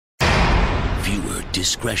Viewer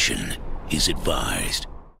discretion is advised.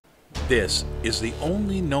 This is the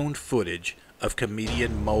only known footage of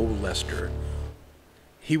comedian Moe Lester.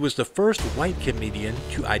 He was the first white comedian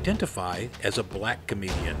to identify as a black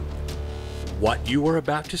comedian. What you are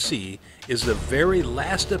about to see is the very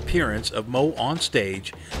last appearance of Moe on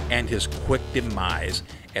stage and his quick demise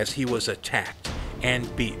as he was attacked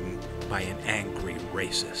and beaten by an angry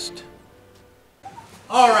racist.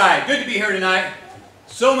 All right, good to be here tonight.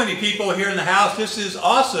 So many people here in the house. This is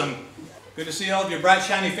awesome. Good to see all of your bright,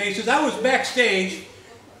 shiny faces. I was backstage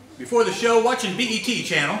before the show watching b.e.t.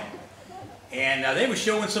 channel, and they were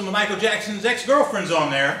showing some of Michael Jackson's ex-girlfriends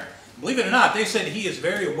on there. Believe it or not, they said he is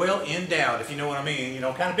very well endowed, if you know what I mean. You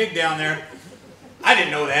know, kind of big down there. I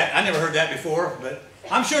didn't know that. I never heard that before, but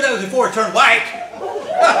I'm sure that was before it turned white.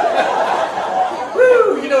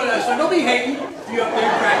 Woo! You know that, so don't be hating. You up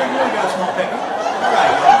there, cracker, you know you got a small pecker. All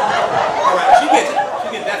right, all right, she gets it. She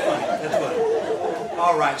gets that funny. That's funny.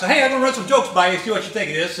 All right, so hey, I'm gonna run some jokes by you, see what you think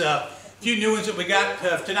of this. A few new ones that we got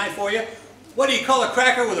tonight for you. What do you call a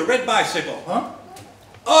cracker with a red bicycle? Huh?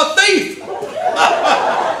 A thief! Woo!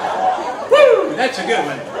 That's a good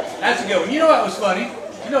one. That's a good one. You know what was funny?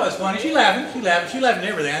 You know what's funny? She laughing. She laughing. She laughing at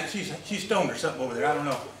everything. She's stoned or something over there. I don't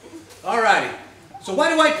know. All righty. So why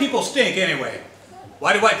do white people stink anyway?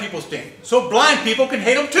 Why do white people stink? So blind people can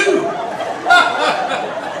hate them too.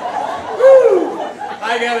 Woo!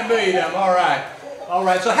 I got a million of them. All right. All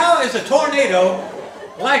right. So how is a tornado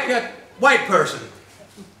like a white person?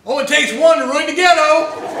 Oh, it takes one to ruin the ghetto.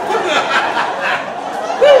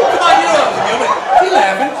 Woo! Come on, you know that was a good one. She's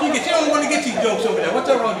laughing. She's the only one that gets these jokes over there. What's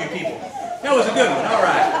wrong with you people? That was a good one. All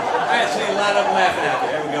right. I see a lot of them laughing out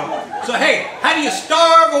there. There we go. So hey, how do you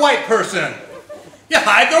starve a white person? You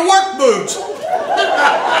hide their work boots.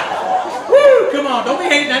 Woo! Come on, don't be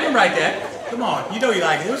hating. I didn't write that. Come on, you know you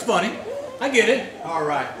like it. It was funny. I get it. All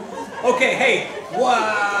right. Okay, hey,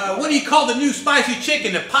 what do you call the new spicy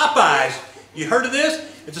chicken at Popeyes? You heard of this?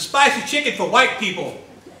 It's a spicy chicken for white people.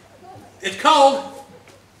 It's called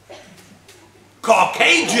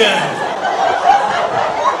Caucasian.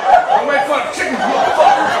 Don't make fun of chickens,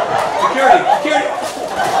 motherfucker. Security, security.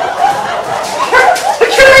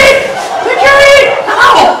 Security! Security!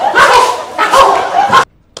 Ow! Ow! Ow!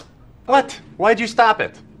 What? Why'd you stop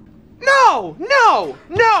it? No! No!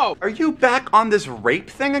 No! Are you back on this rape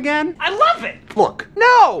thing again? I love it! Look.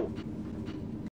 No!